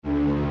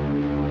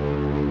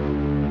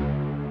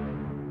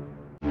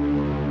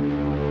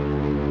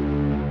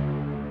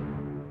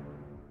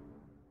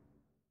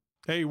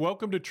Hey,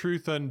 welcome to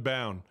Truth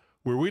Unbound,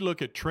 where we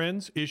look at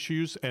trends,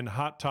 issues, and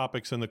hot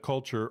topics in the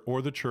culture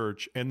or the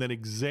church, and then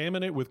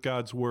examine it with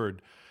God's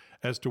Word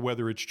as to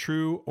whether it's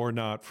true or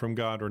not, from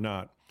God or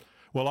not.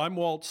 Well, I'm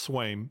Walt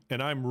Swaim,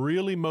 and I'm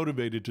really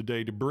motivated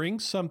today to bring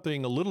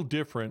something a little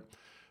different,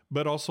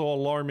 but also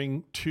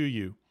alarming to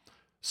you.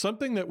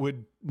 Something that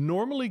would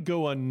normally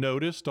go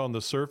unnoticed on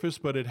the surface,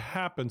 but it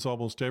happens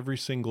almost every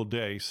single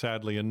day,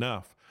 sadly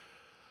enough.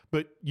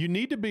 But you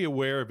need to be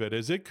aware of it,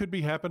 as it could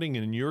be happening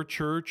in your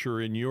church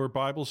or in your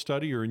Bible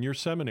study or in your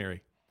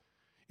seminary.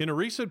 In a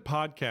recent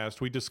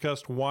podcast, we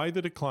discussed why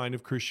the decline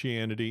of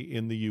Christianity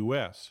in the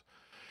U.S.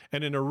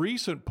 And in a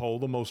recent poll,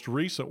 the most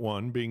recent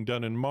one being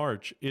done in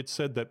March, it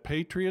said that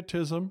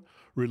patriotism,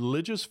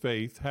 religious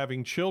faith,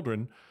 having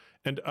children,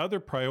 and other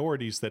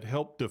priorities that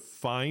help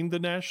define the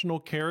national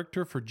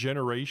character for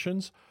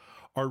generations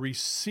are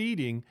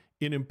receding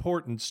in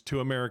importance to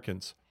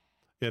Americans.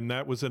 And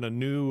that was in a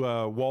new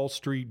Wall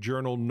Street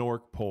Journal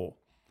NORC poll.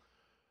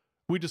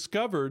 We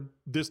discovered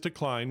this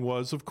decline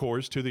was, of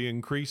course, to the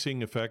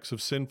increasing effects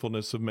of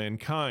sinfulness of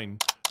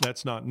mankind.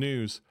 That's not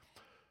news.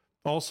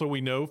 Also,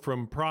 we know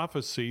from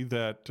prophecy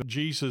that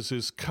Jesus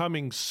is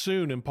coming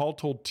soon, and Paul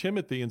told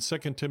Timothy in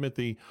 2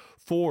 Timothy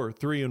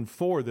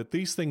 4:3-4 that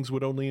these things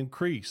would only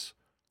increase.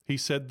 He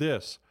said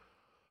this,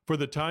 "For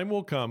the time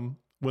will come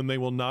when they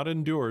will not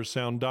endure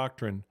sound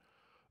doctrine,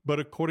 but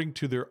according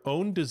to their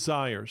own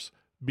desires,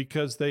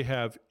 because they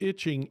have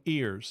itching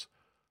ears,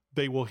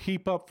 they will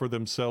heap up for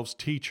themselves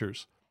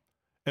teachers,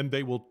 and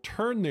they will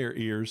turn their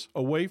ears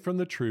away from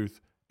the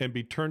truth and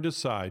be turned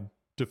aside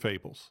to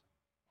fables."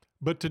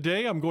 But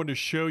today I'm going to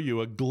show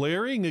you a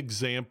glaring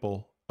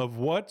example of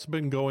what's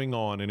been going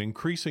on, and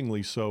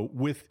increasingly so,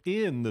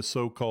 within the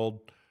so-called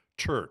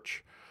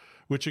church,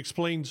 which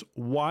explains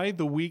why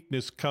the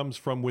weakness comes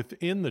from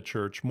within the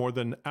church more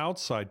than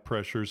outside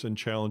pressures and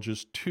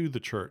challenges to the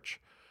church.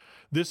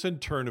 This, in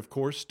turn, of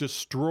course,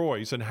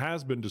 destroys and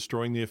has been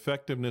destroying the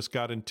effectiveness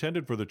God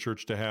intended for the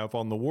church to have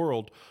on the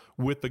world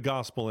with the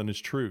gospel and His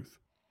truth.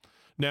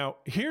 Now,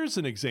 here's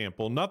an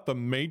example, not the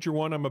major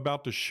one I'm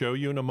about to show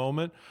you in a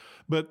moment,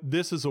 but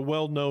this is a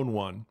well-known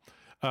one.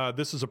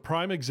 This is a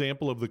prime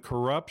example of the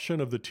corruption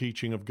of the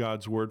teaching of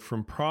God's Word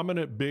from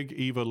prominent Big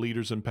Eva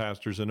leaders and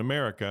pastors in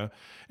America.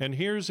 And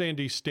here's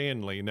Andy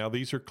Stanley. Now,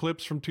 these are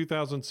clips from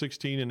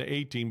 2016 and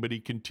 18, but he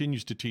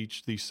continues to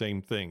teach these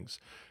same things.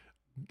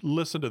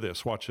 Listen to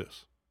this. Watch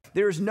this.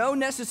 There is no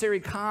necessary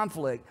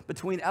conflict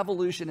between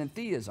evolution and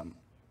theism,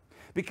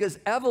 because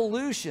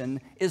evolution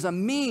is a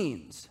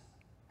means.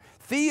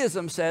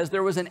 Theism says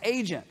there was an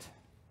agent.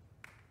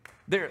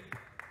 I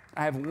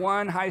have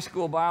one high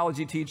school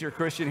biology teacher,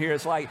 Christian, here.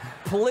 It's like,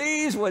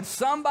 please, would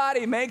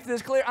somebody make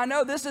this clear? I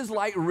know this is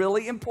like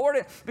really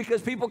important,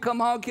 because people come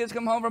home, kids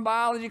come home from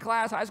biology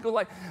class, high school,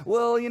 like,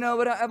 well,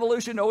 but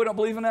evolution, no, we don't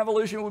believe in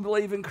evolution, we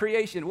believe in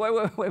creation.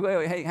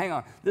 Wait, hey, hang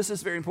on. This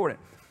is very important.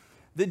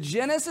 The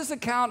Genesis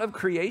account of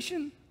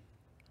creation,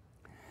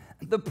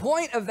 the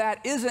point of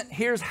that isn't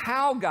here's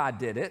how God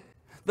did it.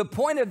 The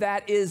point of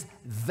that is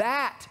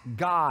that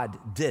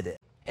God did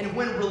it. And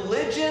when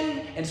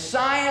religion and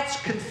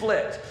science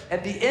conflict,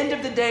 at the end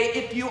of the day,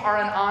 if you are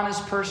an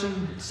honest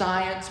person,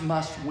 science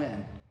must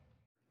win.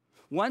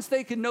 Once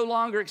they could no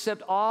longer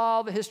accept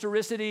all the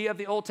historicity of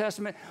the Old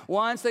Testament,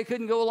 once they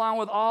couldn't go along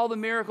with all the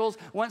miracles,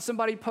 once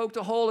somebody poked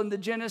a hole in the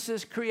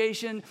Genesis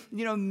creation,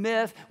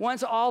 myth,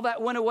 once all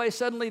that went away,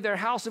 suddenly their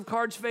house of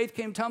cards faith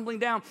came tumbling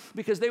down,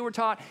 because they were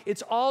taught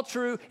it's all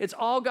true, it's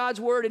all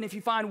God's Word, and if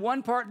you find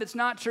one part that's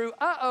not true,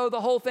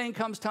 the whole thing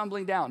comes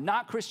tumbling down.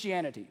 Not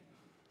Christianity.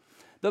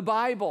 The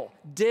Bible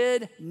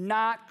did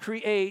not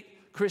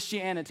create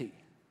Christianity.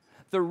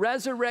 The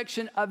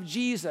resurrection of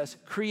Jesus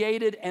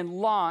created and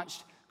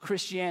launched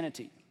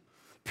Christianity.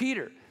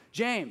 Peter,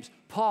 James,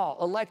 Paul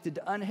elected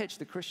to unhitch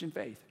the Christian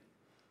faith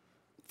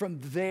from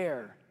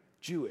their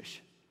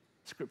Jewish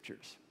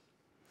scriptures.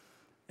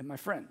 And my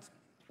friends,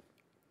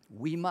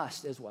 we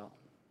must as well.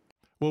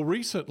 Well,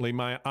 recently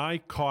my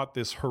eye caught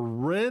this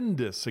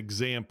horrendous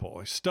example.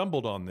 I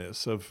stumbled on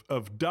this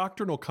of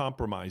doctrinal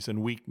compromise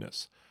and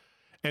weakness.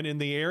 And in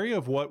the area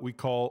of what we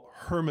call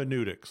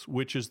hermeneutics,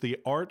 which is the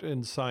art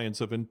and science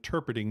of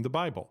interpreting the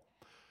Bible.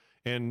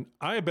 And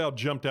I about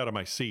jumped out of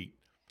my seat.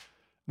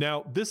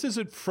 Now, this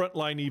isn't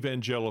frontline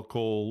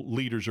evangelical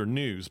leaders or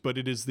news, but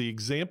it is the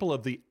example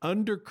of the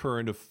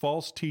undercurrent of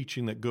false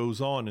teaching that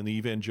goes on in the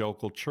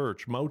evangelical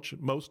church,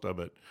 most of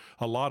it,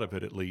 a lot of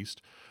it at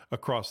least,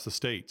 across the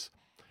states.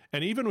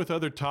 And even with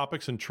other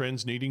topics and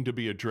trends needing to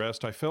be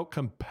addressed, I felt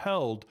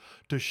compelled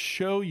to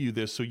show you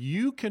this so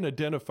you can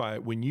identify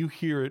it when you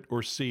hear it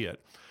or see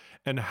it,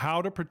 and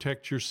how to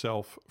protect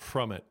yourself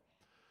from it.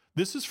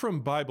 This is from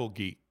Bible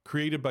Geek,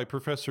 created by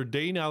Professor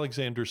Dane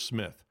Alexander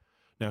Smith.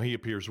 Now, he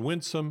appears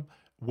winsome,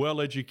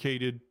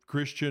 well-educated,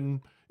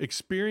 Christian,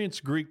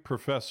 experienced Greek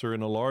professor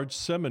in a large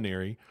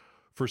seminary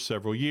for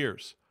several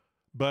years.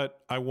 But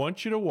I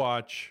want you to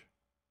watch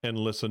and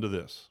listen to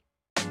this.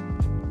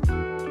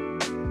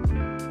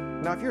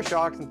 Now, if you're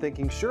shocked and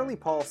thinking, surely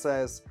Paul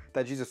says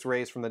that Jesus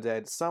raised from the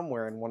dead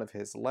somewhere in one of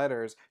his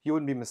letters, you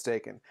wouldn't be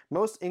mistaken.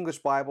 Most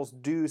English Bibles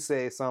do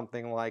say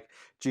something like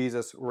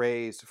Jesus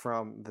raised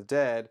from the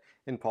dead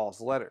in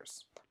Paul's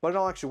letters. But in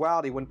all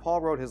actuality, when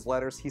Paul wrote his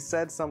letters, he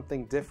said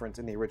something different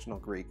in the original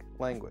Greek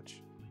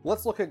language.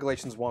 Let's look at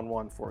Galatians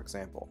 1:1, for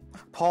example.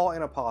 Paul,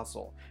 an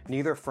apostle,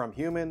 neither from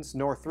humans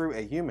nor through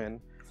a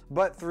human,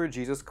 but through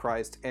Jesus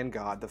Christ and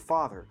God the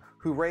Father,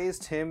 who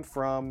raised him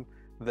from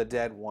the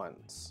dead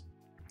ones.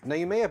 Now,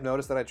 you may have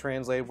noticed that I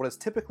translated what is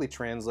typically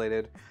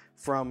translated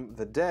from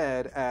the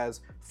dead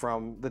as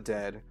from the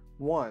dead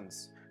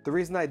ones. The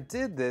reason I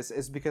did this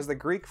is because the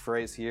Greek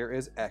phrase here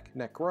is ek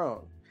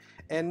nekron,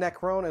 and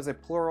nekron is a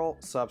plural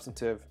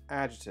substantive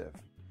adjective.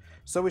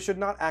 So we should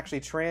not actually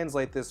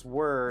translate this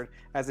word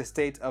as a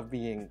state of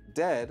being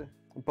dead,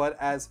 but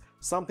as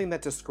something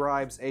that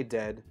describes a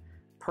dead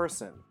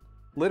person.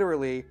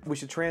 Literally, we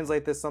should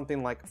translate this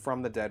something like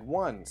from the dead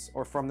ones,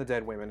 or from the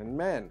dead women and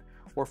men,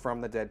 or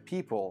from the dead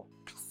people.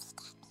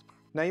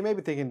 Now you may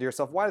be thinking to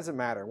yourself, why does it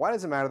matter? Why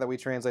does it matter that we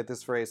translate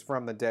this phrase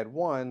from the dead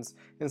ones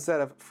instead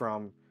of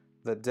from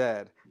the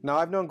dead? Now,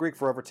 I've known Greek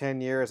for over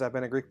 10 years. I've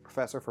been a Greek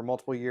professor for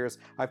multiple years.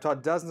 I've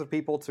taught dozens of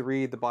people to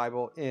read the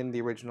Bible in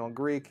the original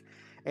Greek.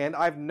 And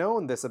I've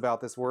known this about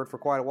this word for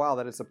quite a while,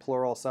 that it's a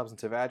plural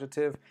substantive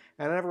adjective,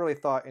 and I never really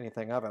thought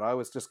anything of it. I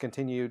always just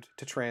continued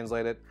to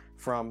translate it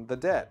from the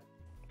dead.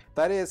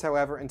 That is,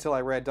 however, until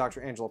I read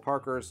Dr. Angela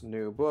Parker's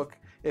new book,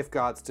 If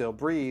God Still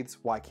Breathes,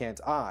 Why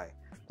Can't I?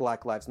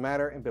 Black Lives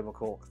Matter and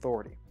Biblical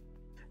Authority.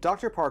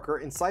 Dr.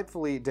 Parker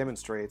insightfully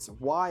demonstrates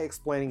why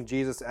explaining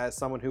Jesus as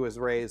someone who is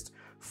raised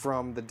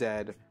from the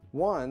dead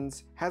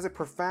ones has a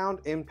profound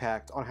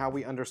impact on how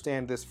we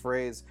understand this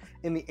phrase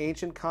in the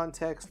ancient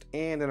context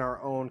and in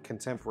our own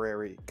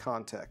contemporary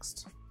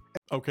context.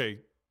 Okay,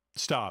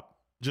 stop.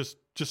 Just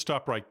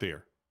stop right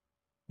there.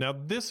 Now,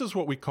 this is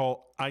what we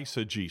call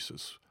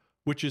eisegesis,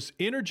 which is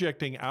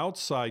interjecting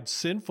outside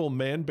sinful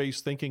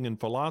man-based thinking and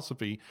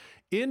philosophy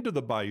into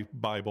the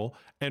Bible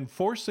and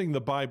forcing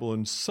the Bible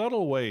in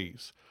subtle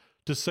ways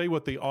to say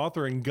what the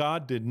author and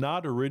God did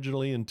not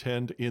originally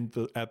intend in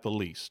the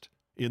least.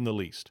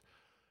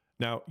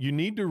 Now, you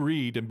need to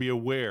read and be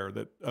aware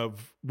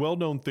of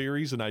well-known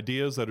theories and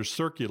ideas that are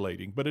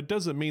circulating, but it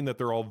doesn't mean that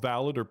they're all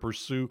valid or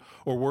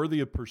worthy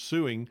of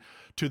pursuing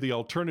to the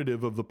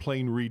alternative of the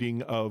plain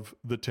reading of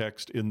the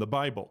text in the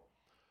Bible.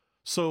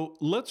 So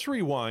let's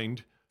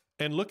rewind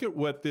and look at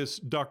what this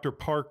Dr.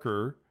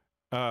 Parker,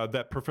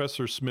 that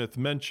Professor Smith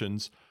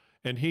mentions,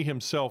 and he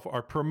himself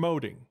are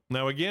promoting.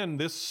 Now, again,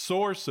 this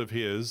source of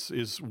his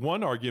is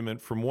one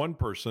argument from one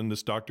person,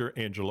 this Dr.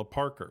 Angela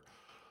Parker.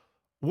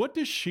 What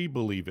does she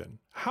believe in?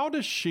 How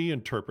does she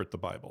interpret the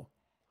Bible?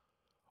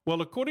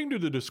 Well, according to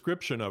the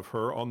description of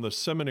her on the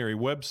seminary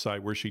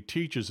website where she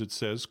teaches, it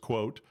says,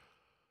 quote,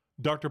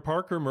 Dr.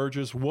 Parker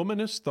merges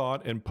womanist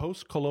thought and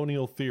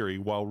post-colonial theory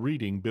while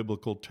reading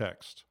biblical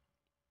text.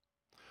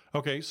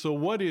 Okay, so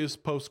what is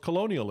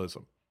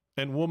post-colonialism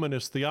and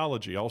womanist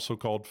theology, also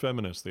called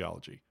feminist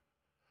theology?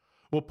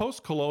 Well,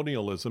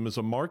 post-colonialism is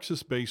a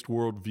Marxist-based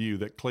worldview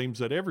that claims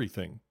that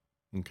everything,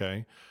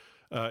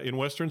 in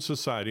Western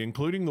society,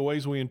 including the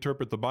ways we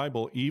interpret the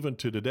Bible even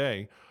to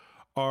today,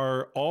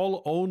 are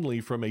all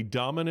only from a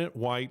dominant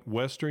white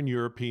Western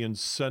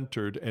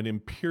European-centered and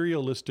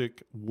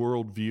imperialistic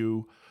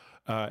worldview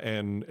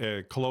and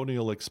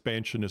colonial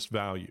expansionist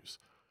values.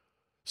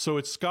 So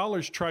its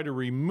scholars try to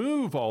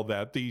remove all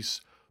that.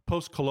 These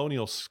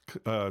post-colonial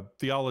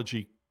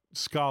theology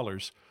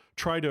scholars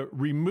try to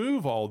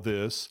remove all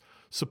this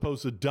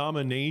supposed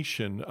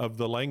domination of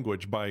the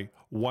language by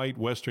white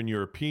Western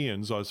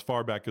Europeans as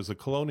far back as the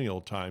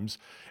colonial times,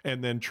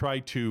 and then try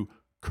to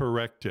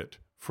correct it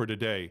for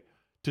today,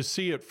 to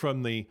see it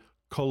from the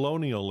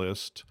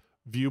colonialist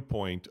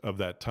viewpoint of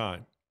that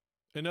time.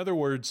 In other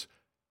words,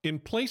 in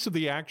place of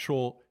the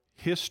actual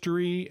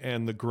history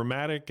and the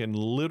grammatic and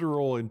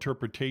literal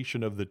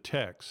interpretation of the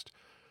text,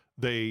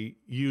 they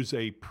use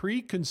a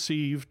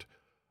preconceived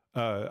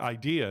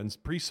idea and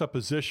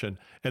presupposition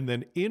and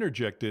then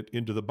interject it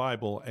into the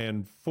Bible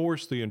and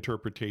force the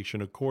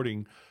interpretation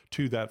according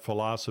to that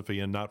philosophy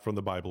and not from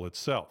the Bible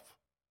itself.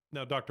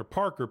 Now, Dr.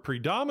 Parker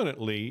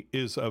predominantly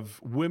is of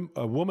a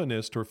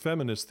womanist or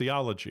feminist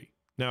theology.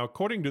 Now,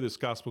 according to this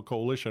Gospel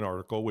Coalition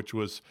article, which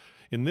was,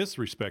 in this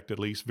respect at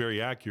least,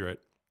 very accurate,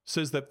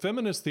 says that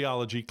feminist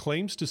theology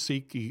claims to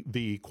seek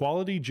the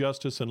equality,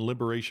 justice, and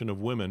liberation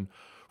of women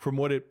from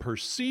what it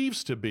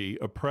perceives to be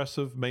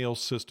oppressive male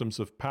systems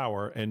of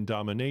power and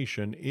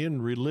domination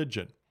in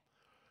religion.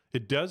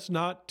 It does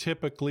not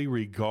typically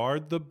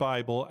regard the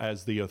Bible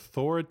as the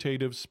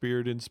authoritative,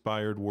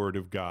 Spirit-inspired Word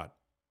of God.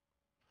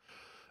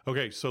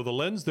 Okay, so the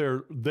lens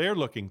they're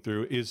looking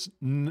through is,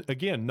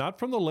 again, not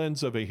from the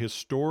lens of a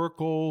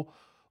historical,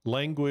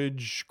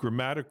 language,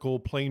 grammatical,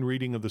 plain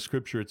reading of the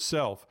Scripture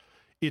itself.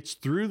 It's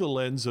through the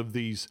lens of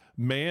these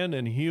man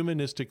and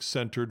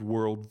humanistic-centered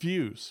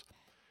worldviews.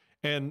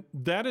 And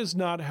that is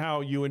not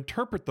how you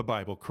interpret the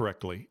Bible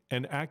correctly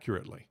and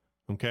accurately,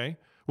 okay?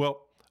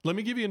 Well, let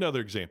me give you another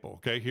example,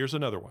 okay? Here's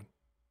another one.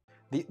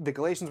 The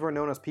Galatians were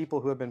known as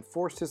people who had been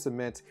forced to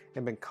submit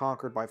and been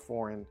conquered by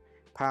foreign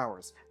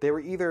powers. They were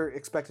either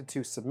expected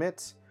to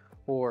submit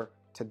or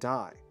to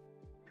die.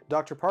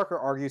 Dr. Parker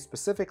argues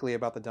specifically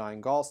about the dying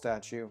Gaul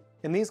statue.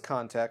 In these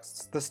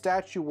contexts, the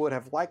statue would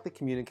have likely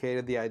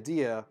communicated the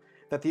idea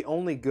that the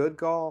only good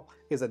Gaul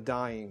is a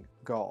dying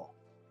Gaul.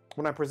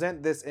 When I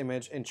present this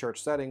image in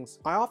church settings,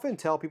 I often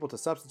tell people to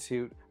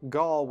substitute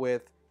Gaul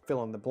with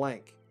fill in the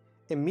blank.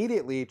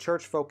 Immediately,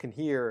 church folk can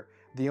hear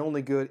the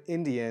only good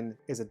Indian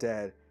is a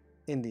dead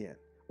Indian,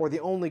 or the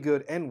only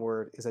good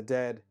N-word is a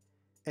dead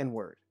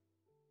N-word.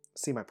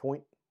 See my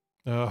point?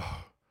 Well,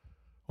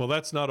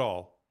 that's not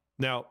all.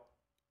 Now,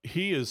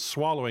 he is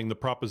swallowing the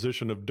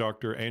proposition of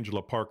Dr.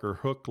 Angela Parker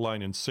hook,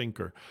 line, and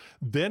sinker,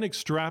 then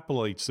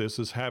extrapolates this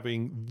as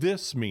having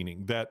this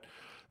meaning,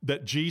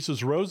 that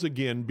Jesus rose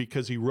again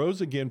because he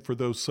rose again for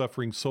those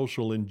suffering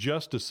social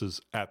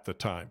injustices at the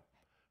time.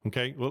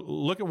 Okay, well,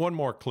 look at one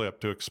more clip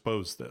to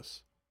expose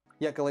this.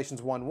 Yet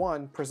Galatians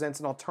 1:1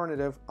 presents an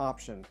alternative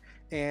option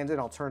and an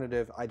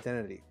alternative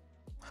identity.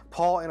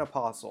 Paul, an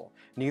apostle,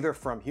 neither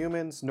from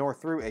humans nor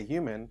through a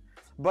human,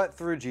 but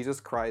through Jesus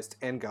Christ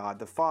and God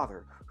the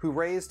Father, who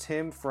raised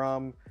him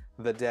from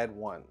the dead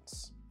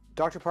ones.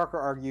 Dr. Parker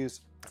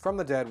argues from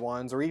the dead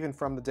ones, or even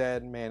from the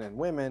dead men and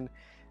women,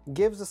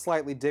 gives a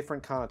slightly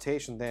different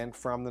connotation than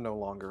from the no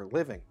longer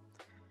living.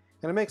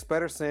 And it makes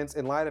better sense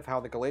in light of how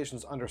the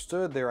Galatians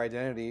understood their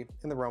identity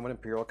in the Roman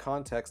imperial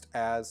context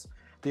as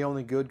the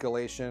only good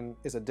Galatian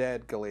is a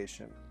dead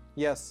Galatian.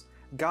 Yes,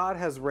 God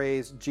has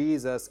raised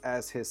Jesus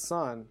as his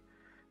son,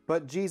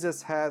 but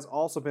Jesus has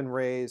also been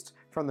raised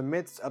from the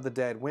midst of the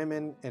dead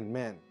women and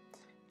men.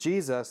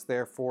 Jesus,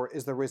 therefore,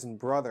 is the risen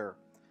brother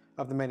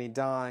of the many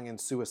dying and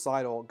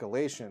suicidal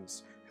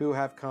Galatians who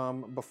have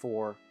come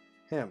before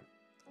him.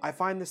 I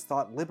find this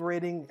thought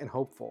liberating and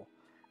hopeful,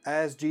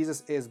 as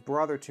Jesus is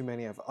brother to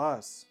many of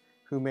us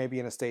who may be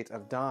in a state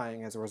of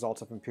dying as a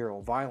result of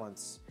imperial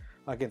violence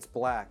against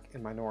black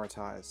and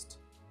minoritized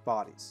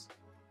bodies.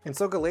 And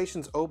so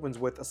Galatians opens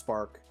with a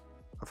spark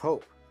of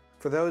hope.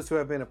 For those who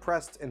have been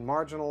oppressed and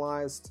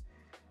marginalized,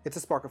 it's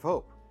a spark of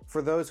hope.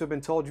 For those who have been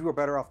told you are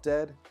better off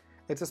dead,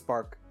 it's a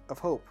spark of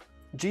hope.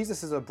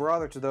 Jesus is a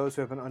brother to those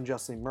who have been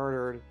unjustly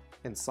murdered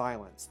and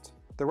silenced.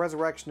 The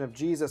resurrection of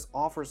Jesus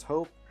offers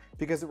hope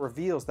because it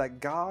reveals that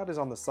God is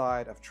on the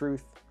side of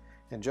truth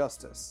and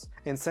justice,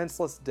 and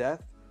senseless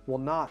death will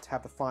not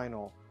have the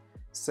final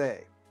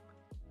say.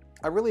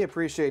 I really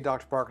appreciate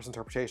Dr. Parker's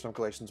interpretation of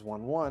Galatians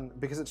 1:1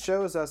 because it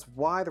shows us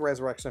why the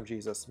resurrection of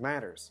Jesus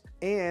matters,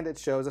 and it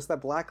shows us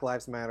that Black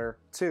lives matter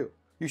too.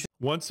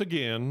 Once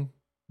again,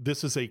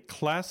 this is a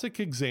classic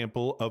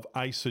example of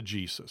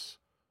eisegesis,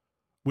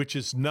 which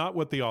is not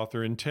what the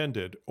author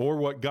intended, or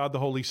what God the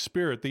Holy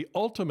Spirit, the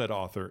ultimate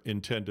author,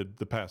 intended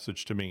the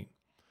passage to mean.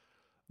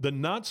 The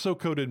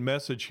not-so-coded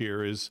message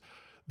here is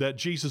that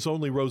Jesus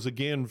only rose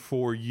again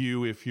for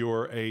you if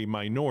you're a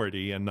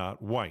minority and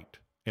not white,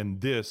 and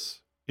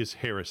this is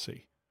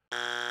heresy.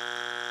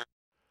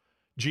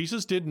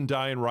 Jesus didn't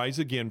die and rise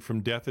again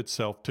from death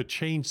itself to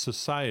change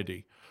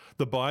society.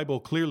 The Bible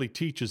clearly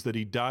teaches that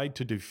he died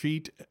to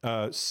defeat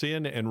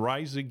sin and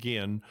rise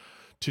again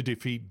to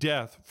defeat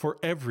death for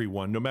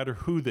everyone, no matter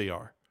who they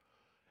are.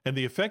 And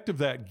the effect of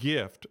that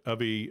gift of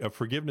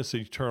forgiveness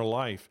and eternal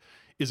life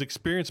is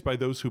experienced by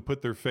those who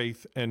put their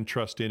faith and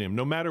trust in him,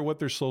 no matter what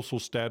their social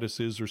status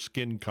is or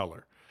skin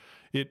color.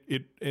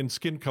 And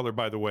skin color,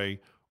 by the way,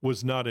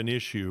 was not an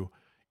issue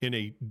in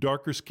a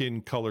darker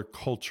skin color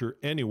culture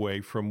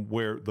anyway, from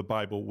where the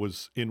Bible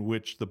was, in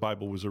which the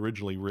Bible was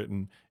originally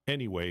written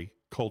anyway,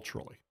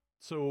 culturally.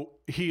 So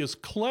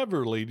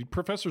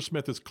Professor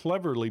Smith is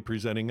cleverly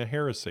presenting a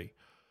heresy,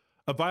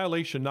 a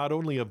violation not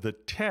only of the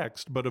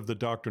text, but of the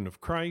doctrine of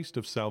Christ,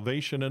 of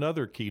salvation, and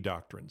other key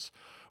doctrines.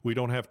 We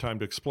don't have time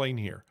to explain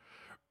here.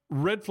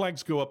 Red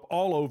flags go up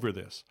all over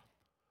this.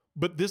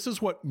 But this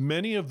is what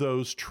many of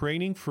those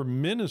training for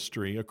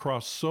ministry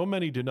across so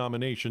many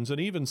denominations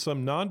and even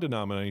some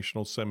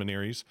non-denominational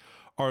seminaries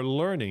are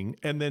learning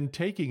and then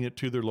taking it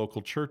to their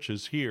local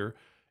churches here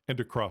and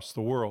across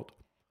the world.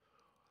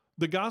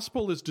 The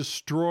gospel is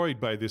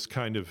destroyed by this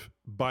kind of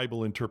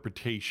Bible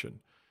interpretation.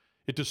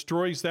 It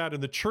destroys that,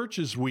 and the church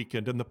is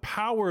weakened, and the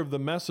power of the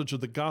message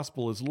of the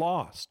gospel is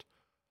lost.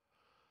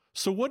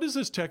 So what does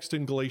this text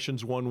in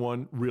Galatians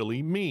 1:1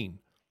 really mean?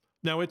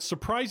 Now, it's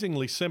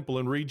surprisingly simple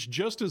and reads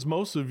just as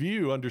most of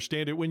you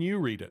understand it when you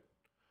read it.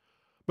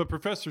 But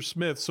Professor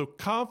Smith so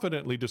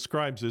confidently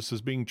describes this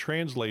as being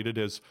translated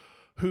as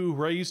who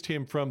raised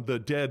him from the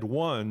dead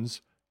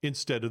ones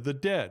instead of the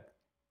dead.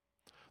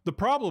 The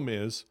problem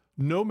is,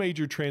 no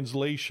major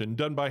translation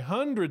done by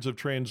hundreds of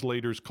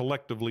translators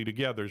collectively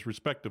together,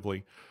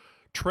 respectively,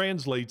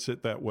 translates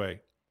it that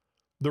way.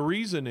 The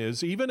reason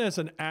is, even as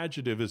an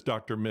adjective, as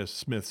Dr.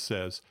 Smith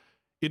says,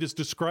 it is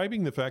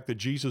describing the fact that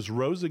Jesus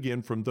rose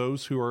again from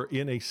those who are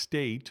in a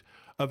state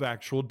of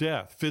actual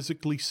death,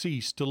 physically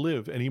cease to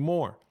live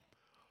anymore.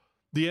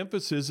 The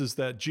emphasis is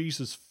that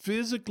Jesus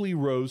physically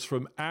rose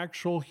from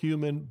actual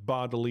human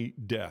bodily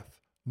death,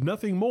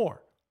 nothing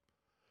more.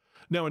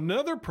 Now,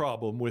 another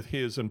problem with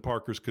his and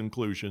Parker's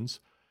conclusions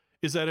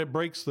is that it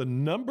breaks the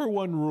number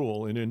one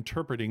rule in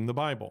interpreting the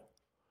Bible,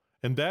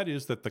 and that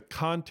is that the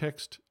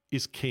context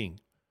is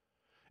king.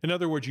 In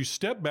other words, you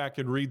step back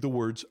and read the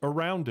words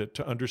around it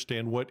to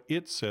understand what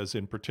it says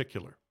in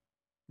particular.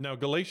 Now,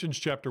 Galatians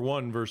chapter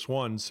 1, verse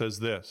 1 says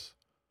this,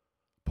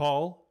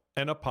 Paul,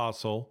 an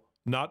apostle,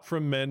 not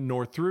from men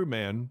nor through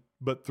man,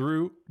 but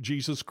through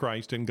Jesus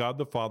Christ and God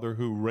the Father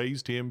who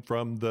raised him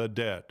from the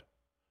dead.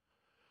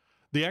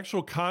 The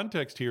actual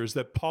context here is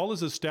that Paul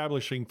is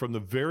establishing from the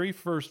very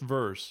first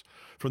verse,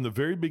 from the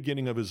very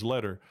beginning of his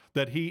letter,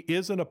 that he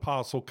is an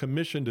apostle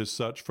commissioned as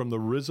such from the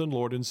risen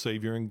Lord and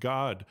Savior and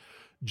God,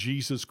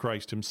 Jesus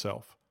Christ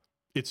himself.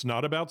 It's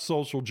not about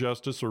social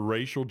justice or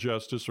racial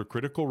justice or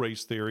critical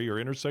race theory or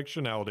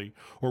intersectionality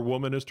or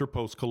womanist or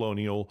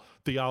post-colonial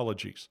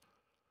theologies.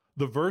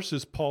 The verse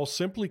is Paul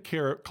simply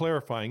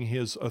clarifying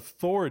his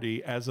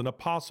authority as an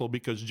apostle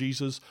because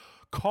Jesus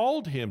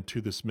called him to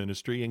this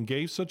ministry and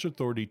gave such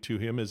authority to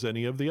him as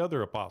any of the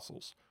other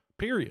apostles.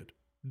 Period.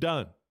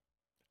 Done.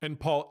 And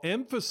Paul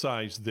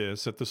emphasized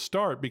this at the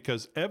start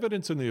because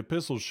evidence in the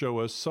epistles show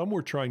us some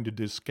were trying to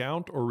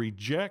discount or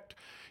reject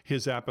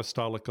his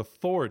apostolic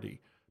authority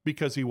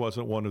because he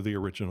wasn't one of the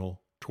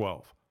original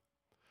 12.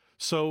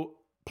 So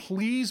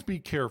please be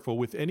careful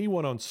with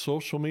anyone on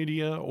social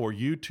media or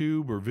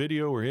YouTube or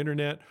video or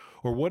internet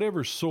or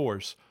whatever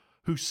source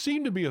who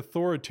seem to be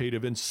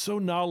authoritative and so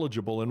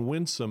knowledgeable and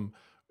winsome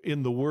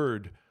in the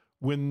word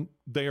when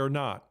they are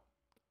not.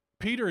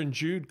 Peter and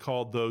Jude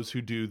called those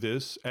who do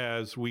this,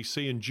 as we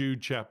see in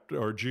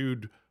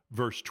Jude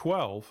verse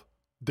 12,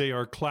 they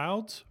are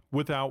clouds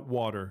without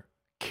water,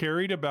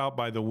 carried about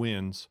by the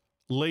winds,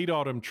 late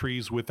autumn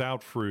trees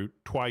without fruit,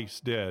 twice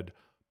dead,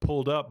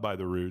 pulled up by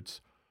the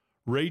roots,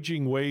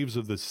 raging waves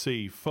of the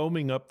sea,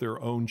 foaming up their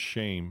own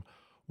shame,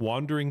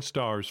 wandering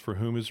stars for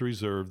whom is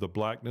reserved the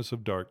blackness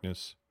of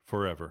darkness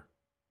forever.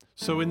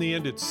 So in the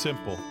end, it's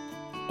simple.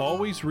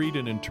 Always read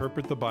and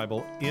interpret the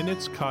Bible in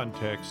its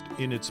context,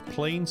 in its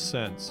plain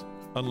sense,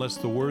 unless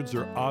the words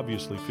are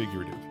obviously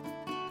figurative,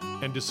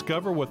 and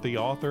discover what the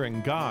author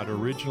and God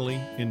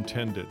originally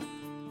intended.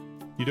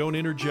 You don't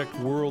interject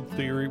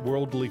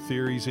worldly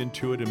theories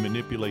into it and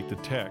manipulate the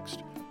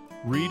text.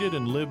 Read it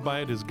and live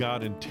by it as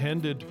God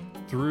intended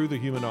through the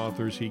human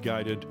authors he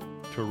guided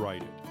to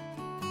write it.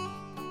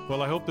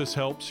 Well, I hope this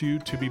helps you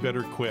to be better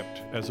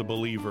equipped as a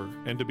believer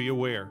and to be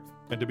aware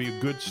and to be a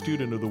good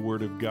student of the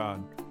Word of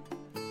God.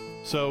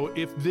 So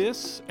if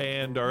this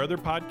and our other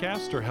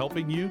podcasts are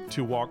helping you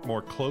to walk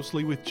more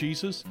closely with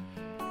Jesus,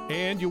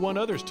 and you want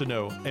others to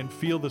know and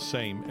feel the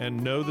same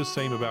and know the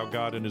same about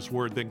God and His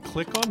Word, then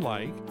click on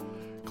like,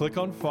 click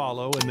on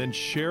follow, and then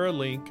share a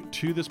link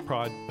to this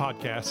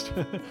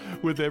podcast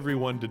with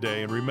everyone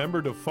today. And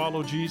remember to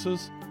follow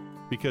Jesus,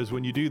 because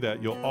when you do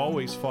that, you'll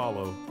always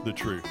follow the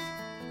truth.